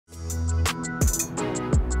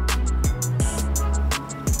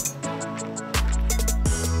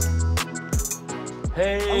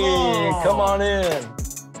Hey, Hello. come on in.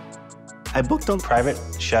 I booked a private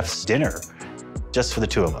chef's dinner just for the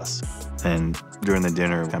two of us. And during the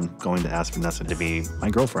dinner, I'm going to ask Vanessa to be my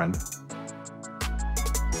girlfriend.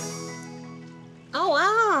 Oh,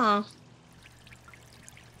 wow.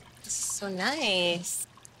 This is so nice.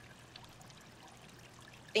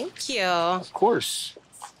 Thank you. Of course.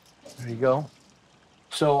 There you go.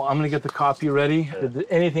 So I'm gonna get the copy ready. If there's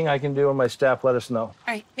anything I can do on my staff, let us know. All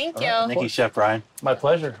right, thank All you. right, Thank you, Chef Brian. My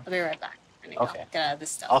pleasure. I'll be right back. I'm gonna Okay. go get out of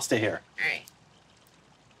this stuff. I'll stay here. All right.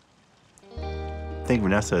 I think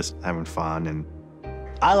Vanessa is having fun, and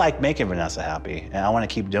I like making Vanessa happy, and I want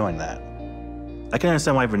to keep doing that. I can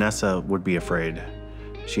understand why Vanessa would be afraid.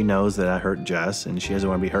 She knows that I hurt Jess, and she doesn't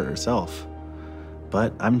want to be hurt herself.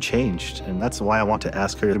 But I'm changed, and that's why I want to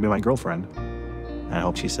ask her to be my girlfriend. And I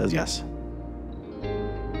hope she says yes.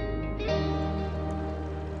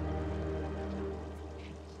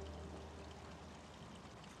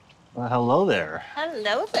 Well, hello there.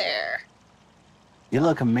 Hello there. You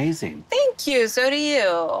look amazing. Thank you. So do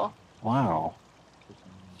you. Wow.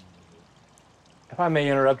 If I may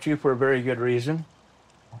interrupt you for a very good reason,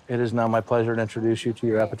 it is now my pleasure to introduce you to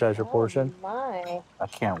your appetizer portion. My. I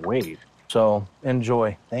can't wait. So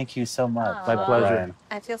enjoy. Thank you so much. My pleasure. Brian.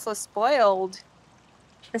 I feel so spoiled.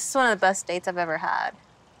 This is one of the best dates I've ever had.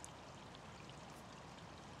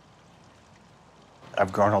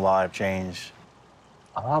 I've grown a lot, I've changed.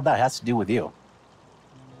 A lot of that has to do with you.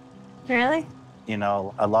 Really? You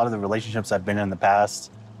know, a lot of the relationships I've been in the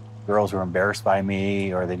past, girls were embarrassed by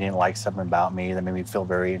me or they didn't like something about me that made me feel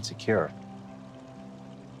very insecure.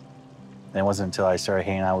 And it wasn't until I started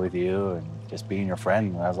hanging out with you and just being your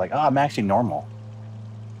friend, I was like, oh, I'm actually normal.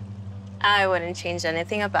 I wouldn't change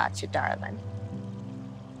anything about you, darling.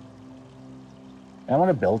 And I want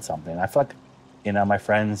to build something. I feel like, you know, my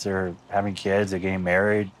friends are having kids, they're getting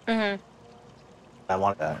married. Mm-hmm. I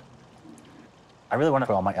want that. I really want to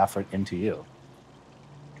put all my effort into you.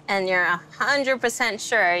 And you're 100%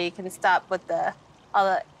 sure you can stop with all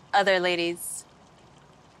the other ladies.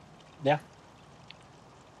 Yeah.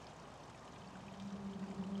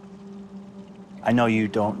 I know you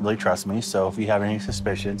don't really trust me, so if you have any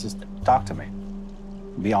suspicions, just talk to me.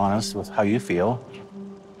 Be honest with how you feel.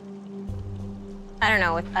 I don't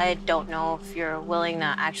know. I don't know if you're willing to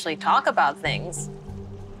actually talk about things.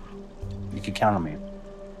 You can count on me.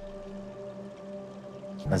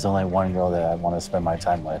 There's only one girl that I want to spend my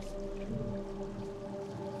time with.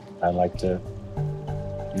 I'd like to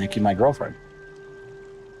make you my girlfriend.